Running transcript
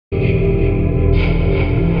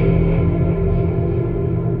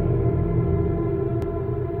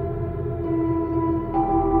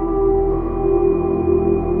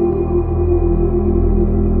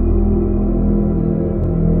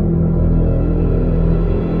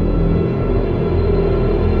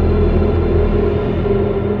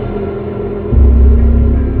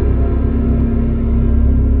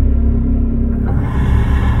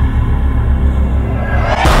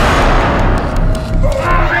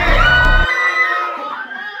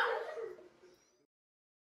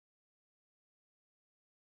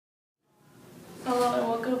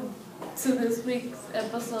to this week's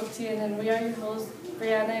episode of TNN. We are your hosts,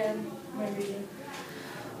 Brianna and Maria.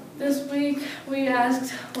 This week we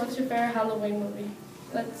asked, what's your favorite Halloween movie?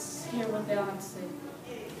 Let's hear what they all have to say.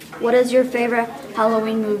 What is your favorite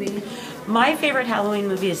Halloween movie? My favorite Halloween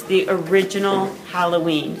movie is the original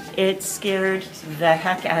Halloween. It scared the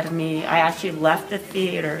heck out of me. I actually left the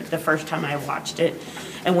theater the first time I watched it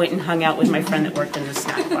and went and hung out with my friend that worked in the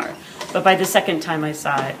snack bar. But by the second time I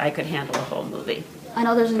saw it, I could handle the whole movie. I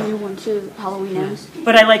know there's a new one too, Halloween Ends.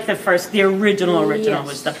 But I like the original Yes.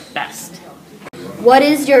 was the best. What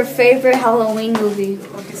is your favorite Halloween movie?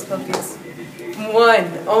 Hocus Pocus.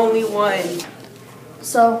 One, only one.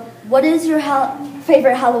 So, what is your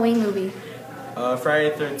favorite Halloween movie?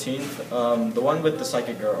 Friday the 13th, the one with the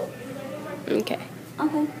psychic girl. Okay.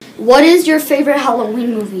 What is your favorite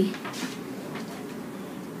Halloween movie?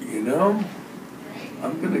 You know,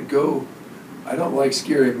 I'm going to go, I don't like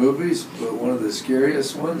scary movies, but one of the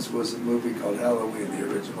scariest ones was a movie called Halloween,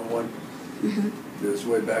 the original one. It was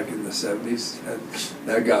way back in the 70s, and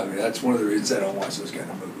that got me. That's one of the reasons I don't watch those kind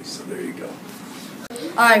of movies, so there you go.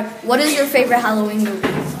 Alright, what is your favorite Halloween movie?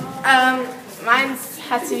 Mine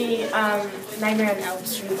has to be Nightmare on Elm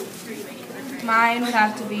Street. Mine would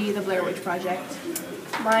have to be The Blair Witch Project.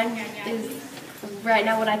 Mine is, right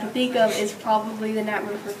now what I can think of is probably The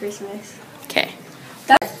Nightmare Before Christmas. Okay.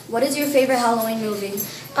 What is your favorite Halloween movie?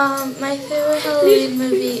 My favorite Halloween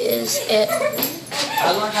movie is It.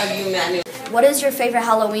 What is your favorite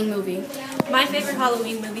Halloween movie? My favorite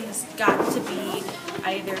Halloween movie has got to be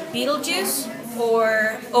either Beetlejuice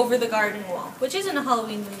or Over the Garden Wall, which isn't a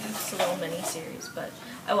Halloween movie, it's a little mini-series, but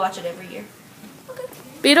I watch it every year.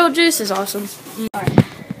 Beetlejuice is awesome. Alright.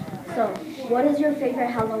 So, what is your favorite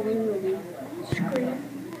Halloween movie? Scream.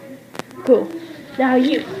 Cool. Now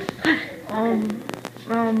you.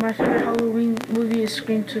 My favorite Halloween movie is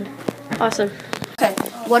Scream 2. Awesome. Okay.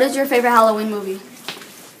 What is your favorite Halloween movie?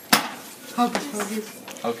 Hocus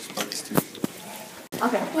Pocus. Hocus Pocus 2.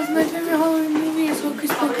 Okay. My favorite Halloween movie is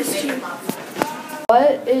Hocus Pocus 2.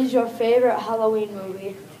 What is your favorite Halloween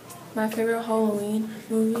movie? My favorite Halloween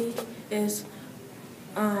movie is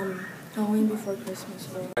Halloween Before Christmas.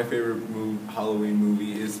 My favorite Halloween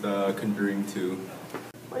movie is The Conjuring 2.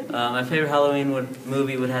 My favorite Halloween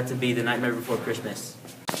movie would have to be The Nightmare Before Christmas.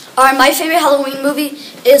 Alright, my favorite Halloween movie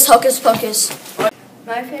is Hocus Pocus.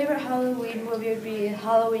 My favorite Halloween movie would be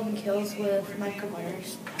Halloween Kills with Michael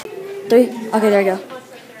Myers. 3. Okay, there you go.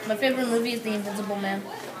 My favorite movie is The Invisible Man.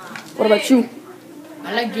 What about you?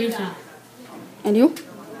 I like Jason. And you?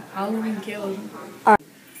 Halloween Kills.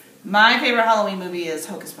 My favorite Halloween movie is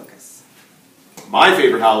Hocus Pocus. My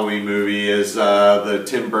favorite Halloween movie is the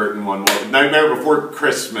Tim Burton one, Nightmare Before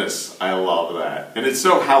Christmas. I love that. And it's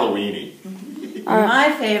so Halloween-y.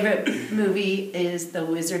 My favorite movie is The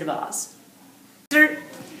Wizard of Oz.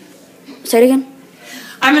 Say it again.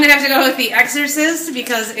 I'm going to have to go with The Exorcist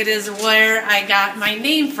because it is where I got my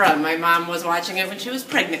name from. My mom was watching it when she was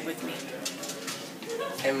pregnant with me.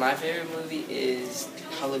 And my favorite movie is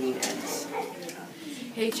Halloween Ends.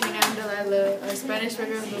 Hey Trina, I'm Delilah. Our Spanish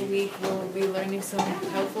Word of the Week will be learning some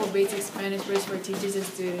helpful basic Spanish words for teachers and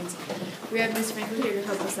students. We have Miss Franco here to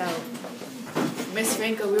help us out. Miss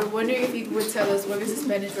Franco, we were wondering if you would tell us what is the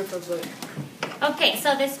Spanish word for book? Okay,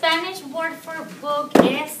 so the Spanish word for book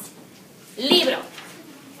is libro.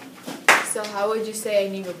 So how would you say I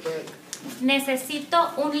need a book?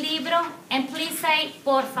 Necesito un libro, and please say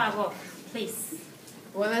por favor, please.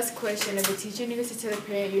 One last question. If a teacher needs to tell a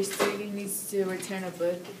parent your student needs to return a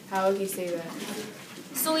book, how would he say that?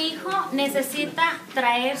 Su hijo necesita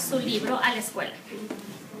traer su libro a la escuela.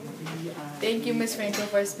 Thank you, Miss Franco,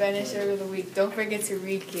 for Spanish Word of the Week. Don't forget to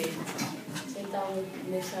read, kids. Sit down with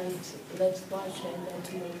Miss Sides. Let's watch and then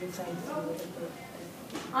to make Miss Sides a little bit.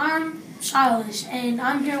 I'm Silas, and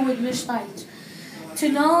I'm here with Miss Stites. To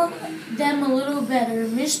know them a little better,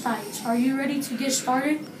 Miss Stites, are you ready to get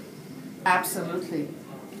started? Absolutely.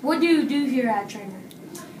 What do you do here at Trainer?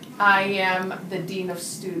 I am the Dean of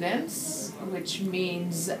Students, which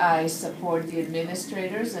means I support the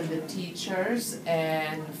administrators and the teachers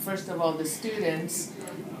and first of all the students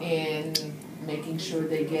in making sure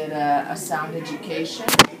they get a sound education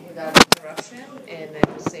without interruption and in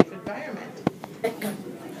a safe environment.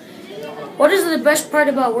 What is the best part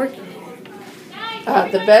about working here?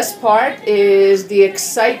 The best part is the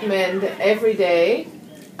excitement every day.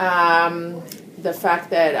 The fact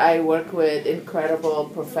that I work with incredible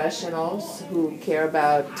professionals who care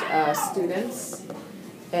about students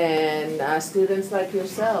and students like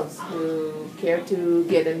yourselves who care to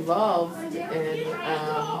get involved and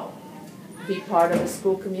be part of the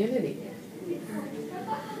school community.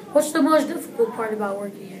 What's the most difficult part about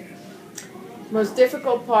working here? Most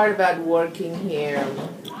difficult part about working here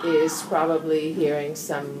is probably hearing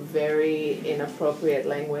some very inappropriate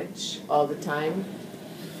language all the time.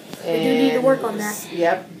 We do need to work on that.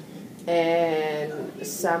 Yep. And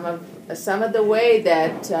some of the way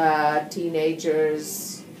that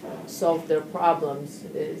teenagers solve their problems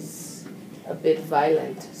is a bit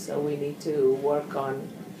violent. So we need to work on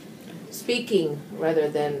speaking rather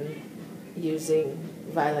than using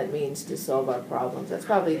violent means to solve our problems. That's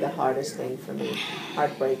probably the hardest thing for me.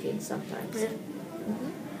 Heartbreaking sometimes. Yeah.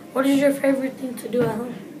 What is your favorite thing to do at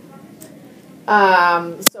home?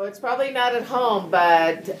 So it's probably not at home,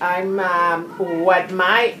 but I'm what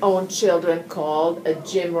my own children called a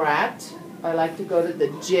gym rat. I like to go to the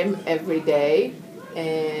gym every day,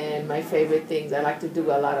 and my favorite things, I like to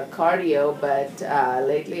do a lot of cardio, but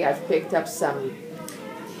lately I've picked up some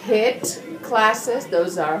HIIT classes.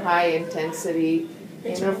 Those are high intensity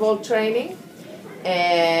interval training.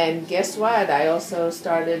 And guess what? I also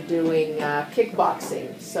started doing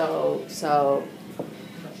kickboxing. So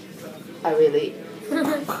I really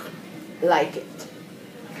like it.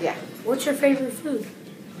 Yeah. What's your favorite food?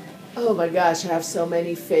 Oh my gosh, I have so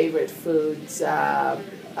many favorite foods. I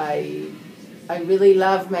really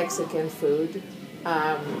love Mexican food,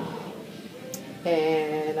 and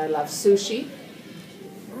I love sushi,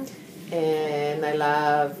 and I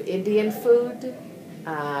love Indian food.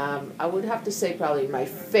 I would have to say probably my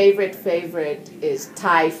favorite is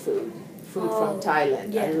Thai food from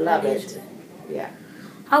Thailand. Yeah, I love that it. is. Yeah.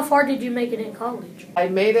 How far did you make it in college? I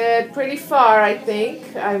made it pretty far, I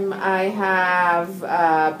think. I have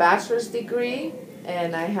a bachelor's degree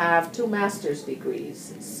and I have 2 master's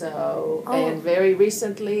degrees. So, and very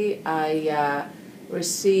recently I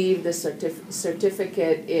received a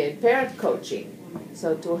certificate in parent coaching.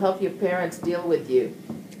 So to help your parents deal with you.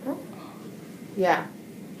 Yeah.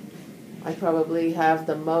 I probably have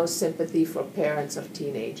the most sympathy for parents of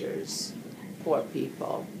teenagers. Poor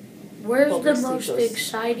people. Where's the most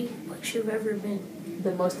exciting place you've ever been?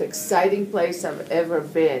 The most exciting place I've ever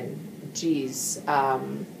been? Geez.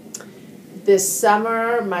 This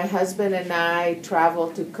summer, my husband and I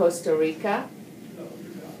traveled to Costa Rica.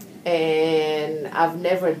 And I've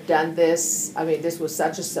never done this. I mean, this was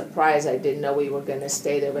such a surprise. I didn't know we were going to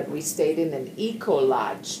stay there, but we stayed in an eco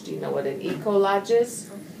lodge. Do you know what an eco lodge is?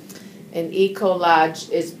 An eco lodge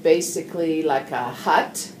is basically like a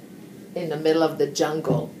hut in the middle of the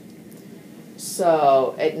jungle.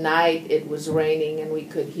 So at night it was raining and we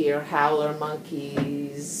could hear howler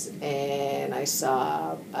monkeys, and I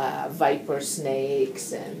saw viper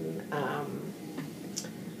snakes, and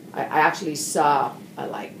I actually saw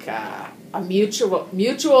a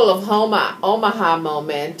mutual of Omaha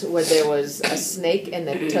moment where there was a snake and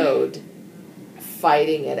a toad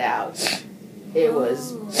fighting it out. It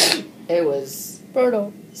was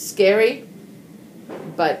brutal, scary,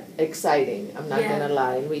 but exciting. I'm not gonna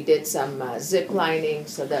lie. And we did some zip lining,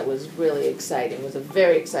 so that was really exciting. It was a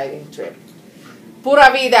very exciting trip. Pura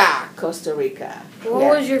vida, Costa Rica.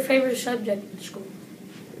 What was your favorite subject in school?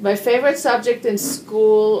 My favorite subject in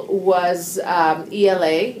school was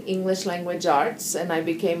ELA, English Language Arts, and I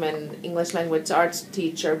became an English Language Arts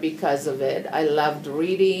teacher because of it. I loved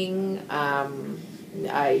reading.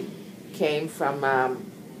 I came from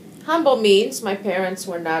humble means. My parents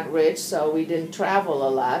were not rich, so we didn't travel a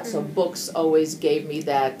lot, so books always gave me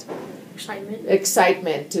that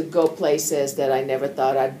excitement to go places that I never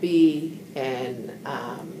thought I'd be, and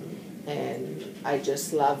I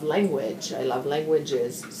just love language. I love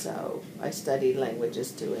languages, so I studied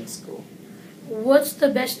languages too in school. What's the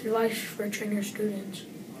best advice for trainer students?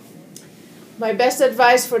 My best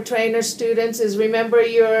advice for trainer students is remember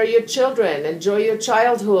your children. Enjoy your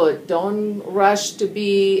childhood. Don't rush to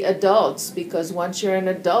be adults, because once you're an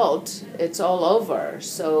adult, it's all over.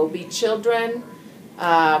 So be children.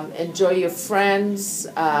 Enjoy your friends.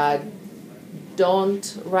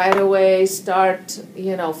 Don't right away start,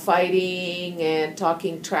 fighting and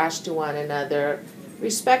talking trash to one another.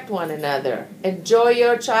 Respect one another. Enjoy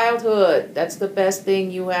your childhood. That's the best thing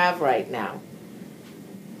you have right now.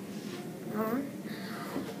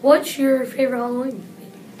 What's your favorite Halloween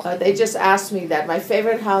movie? They just asked me that. My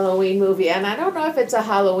favorite Halloween movie, and I don't know if it's a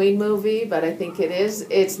Halloween movie, but I think it is.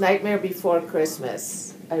 It's Nightmare Before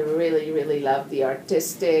Christmas. I really, really love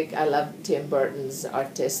I love Tim Burton's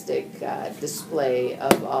artistic display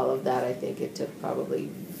of all of that. I think it took probably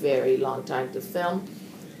a very long time to film.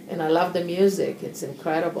 And I love the music. It's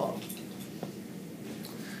incredible.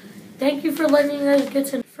 Thank you for letting us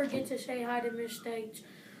forget to say hi to Miss States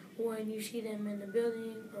when you see them in the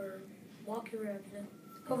building or walking around.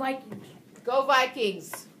 Go Vikings. Go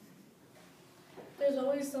Vikings. There's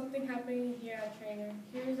always something happening here at Trainer.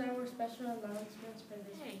 Here's our special announcements for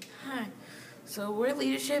this week. Hi. So we're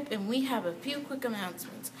leadership and we have a few quick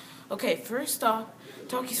announcements. Okay, first off,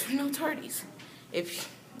 talkies for no tardies. If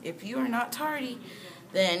you are not tardy,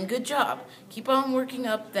 then good job. Keep on working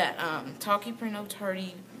up that talkie per no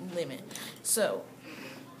tardy limit. So,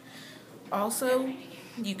 also,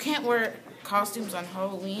 you can't wear costumes on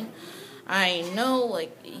Halloween. I know,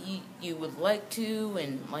 like, you would like to,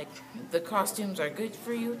 and, like, the costumes are good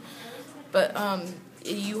for you, but,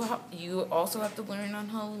 you also have to learn on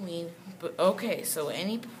Halloween. But, okay, so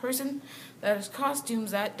any person that has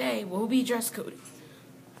costumes that day will be dress coded.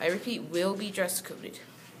 I repeat, will be dress coded.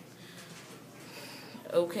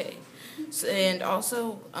 Okay, so, and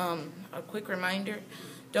also, a quick reminder,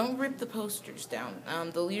 don't rip the posters down.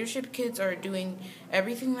 The leadership kids are doing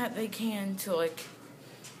everything that they can to, like,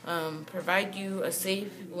 provide you a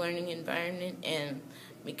safe learning environment and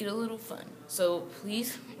make it a little fun. So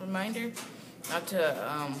please, reminder not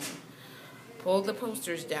to pull the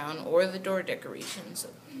posters down or the door decorations.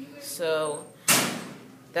 So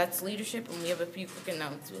that's leadership, and we have a few quick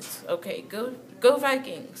announcements. Okay, go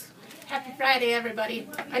Vikings! Happy Friday, everybody.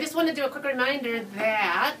 I just want to do a quick reminder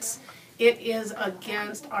that it is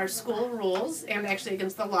against our school rules and actually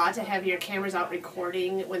against the law to have your cameras out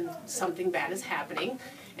recording when something bad is happening.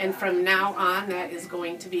 And from now on, that is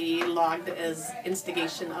going to be logged as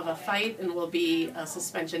instigation of a fight and will be a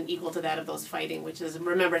suspension equal to that of those fighting, which is,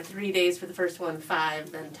 remember, 3 days for the first one,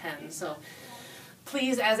 5, then 10. So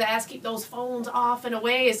please, as asked, keep those phones off and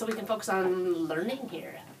away so we can focus on learning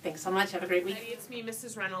here. Thanks so much. Have a great week. It's me,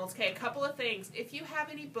 Mrs. Reynolds. Okay, a couple of things. If you have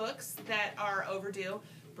any books that are overdue,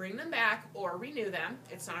 bring them back or renew them.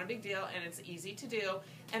 It's not a big deal and it's easy to do.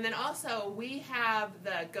 And then also, we have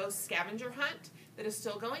the Ghost Scavenger Hunt that is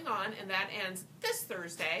still going on, and that ends this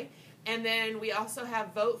Thursday. And then we also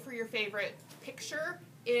have Vote for Your Favorite Picture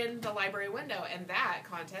in the library window, and that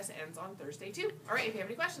contest ends on Thursday too. All right, if you have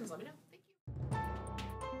any questions, let me know. Thank you.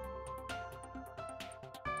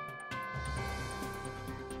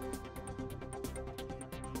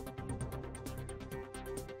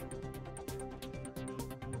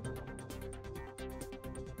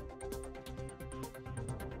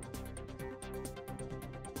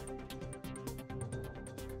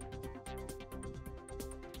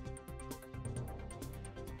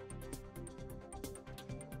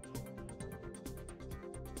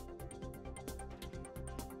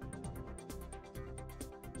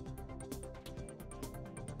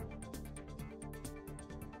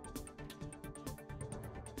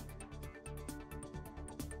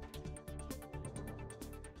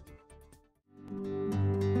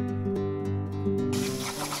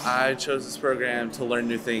 I chose this program to learn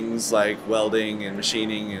new things like welding and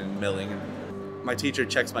machining and milling. My teacher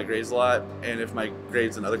checks my grades a lot, and if my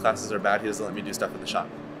grades in other classes are bad, he doesn't let me do stuff in the shop.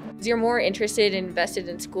 You're more interested and invested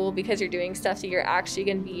in school because you're doing stuff that you're actually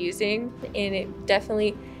going to be using, and it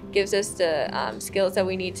definitely gives us the skills that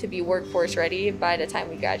we need to be workforce ready by the time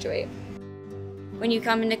we graduate. When you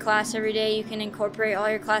come into class every day, you can incorporate all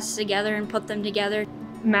your classes together and put them together.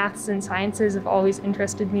 Maths and sciences have always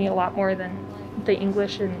interested me a lot more than the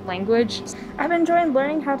English and language. I've enjoyed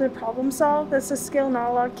learning how to problem solve. That's a skill not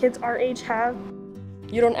a lot of kids our age have.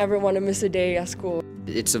 You don't ever want to miss a day at school.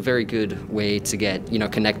 It's a very good way to get,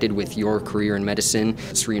 connected with your career in medicine.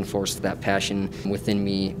 It's reinforced that passion within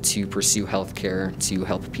me to pursue healthcare, to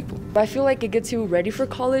help people. I feel like it gets you ready for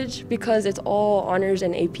college because it's all honors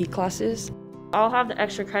and AP classes. I'll have the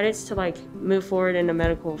extra credits to move forward in the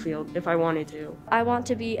medical field if I wanted to. I want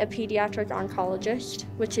to be a pediatric oncologist,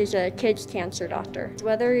 which is a kids cancer doctor.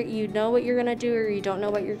 Whether you know what you're going to do or you don't know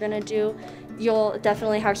what you're going to do, you'll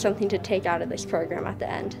definitely have something to take out of this program at the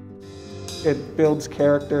end. It builds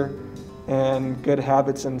character and good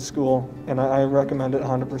habits in school, and I recommend it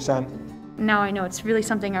 100%. Now I know it's really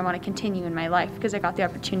something I want to continue in my life because I got the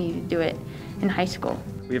opportunity to do it in high school.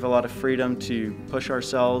 We have a lot of freedom to push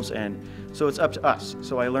ourselves, and so it's up to us.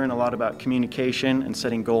 So I learn a lot about communication and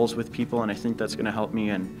setting goals with people, and I think that's going to help me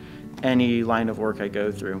in any line of work I go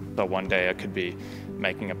through. So one day I could be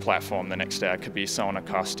making a platform, the next day I could be sewing a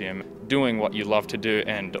costume, doing what you love to do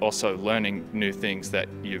and also learning new things that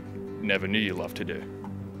you never knew you loved to do.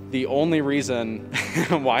 The only reason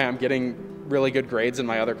why I'm getting really good grades in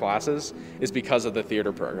my other classes is because of the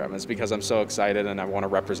theater program. It's because I'm so excited and I want to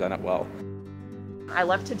represent it well. I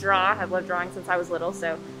love to draw. I've loved drawing since I was little,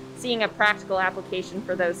 so seeing a practical application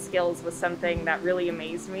for those skills was something that really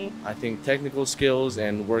amazed me. I think technical skills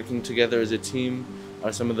and working together as a team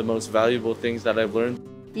are some of the most valuable things that I've learned.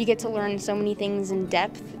 You get to learn so many things in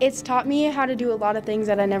depth. It's taught me how to do a lot of things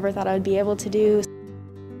that I never thought I would be able to do.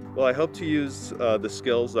 Well, I hope to use the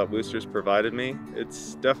skills that Boosters provided me.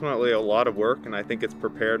 It's definitely a lot of work, and I think it's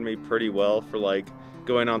prepared me pretty well for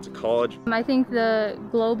going on to college. I think the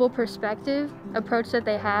global perspective approach that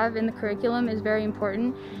they have in the curriculum is very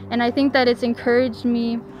important, and I think that it's encouraged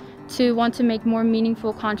me to want to make more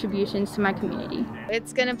meaningful contributions to my community.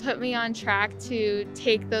 It's going to put me on track to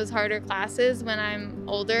take those harder classes when I'm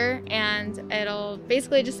older, and it'll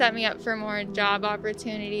basically just set me up for more job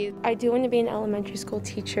opportunities. I do want to be an elementary school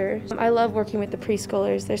teacher. I love working with the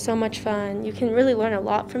preschoolers. They're so much fun. You can really learn a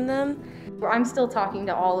lot from them. I'm still talking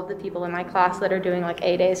to all of the people in my class that are doing like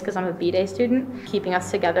A days because I'm a B day student, keeping us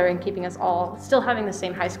together and keeping us all still having the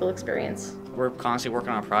same high school experience. We're constantly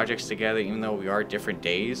working on projects together even though we are different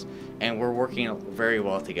days, and we're working very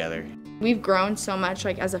well together. We've grown so much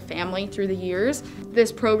as a family through the years.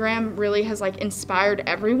 This program really has inspired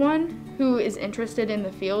everyone who is interested in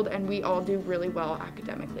the field, and we all do really well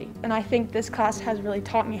academically. And I think this class has really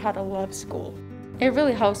taught me how to love school. It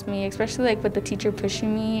really helps me, especially with the teacher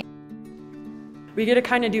pushing me. We get to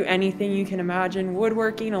kind of do anything you can imagine.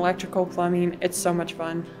 Woodworking, electrical, plumbing, it's so much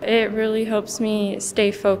fun. It really helps me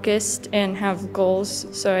stay focused and have goals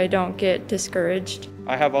so I don't get discouraged.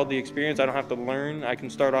 I have all the experience. I don't have to learn. I can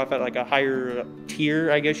start off at a higher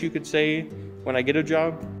tier, I guess you could say, when I get a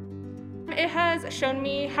job. It has shown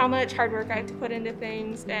me how much hard work I have to put into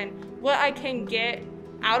things and what I can get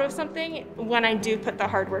out of something when I do put the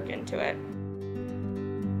hard work into it.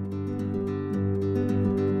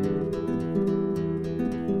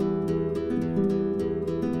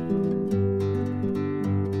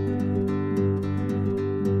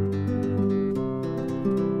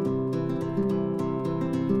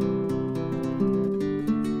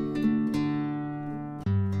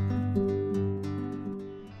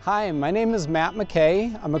 Hi, my name is Matt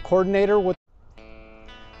McKay. I'm a coordinator with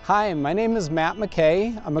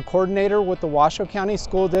the Washoe County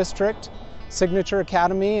School District, Signature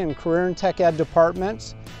Academy and Career and Tech Ed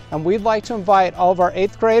departments. And we'd like to invite all of our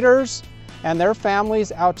 8th graders and their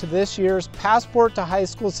families out to this year's Passport to High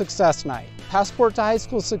School Success Night. Passport to High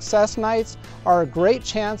School Success Nights are a great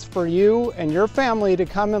chance for you and your family to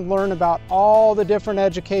come and learn about all the different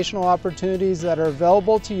educational opportunities that are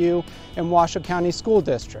available to you in Washoe County School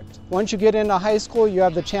District. Once you get into high school, you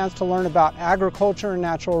have the chance to learn about agriculture and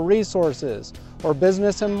natural resources, or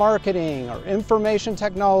business and marketing, or information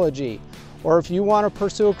technology, or if you want to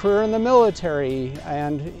pursue a career in the military,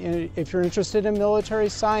 and if you're interested in military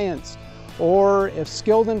science, or if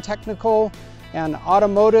skilled in technical and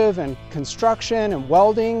automotive and construction and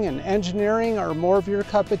welding and engineering are more of your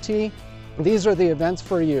cup of tea, these are the events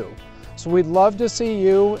for you. So we'd love to see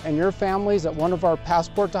you and your families at one of our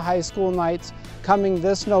Passport to High School nights coming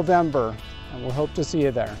this November, and we'll hope to see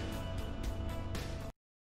you there.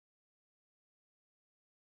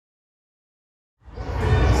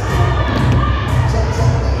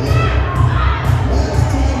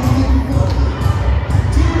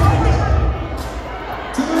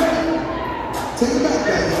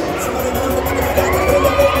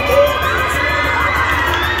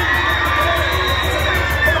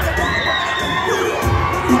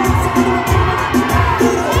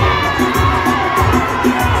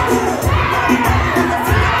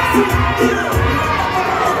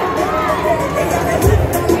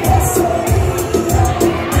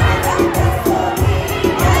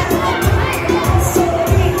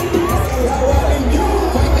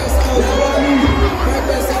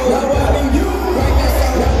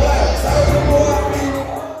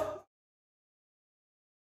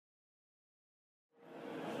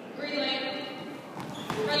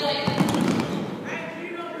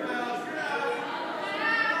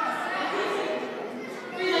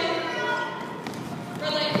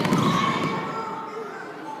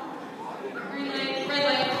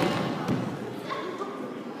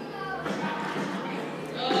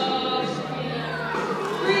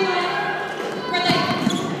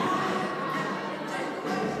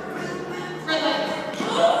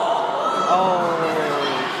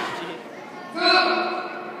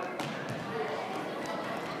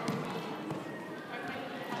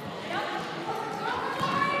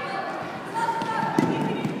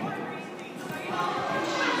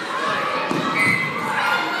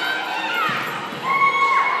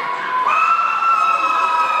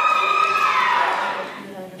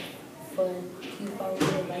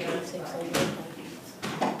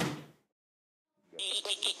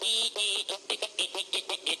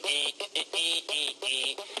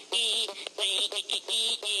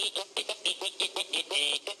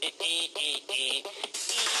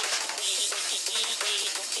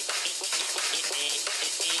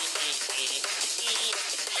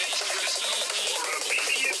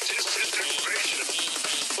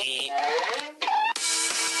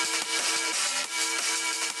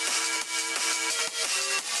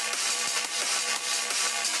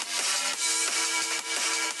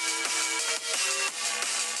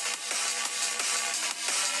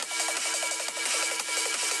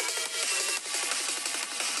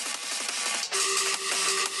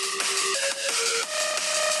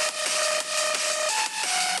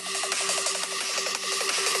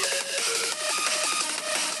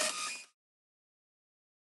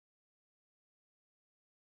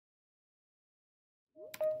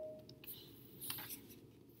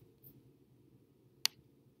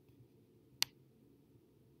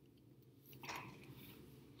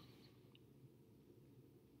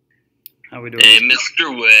 How we doing? Hey,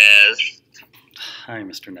 Mr. West. Hi,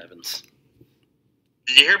 Mr. Nevins.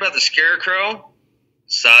 Did you hear about the Scarecrow?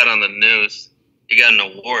 Saw it on the news. He got an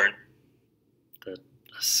award. The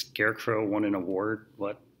Scarecrow won an award?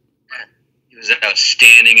 What? He was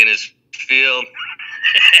outstanding in his field.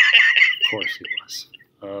 Of course he was.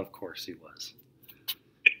 Of course he was.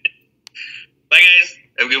 Bye, guys.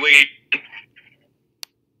 Have a good week.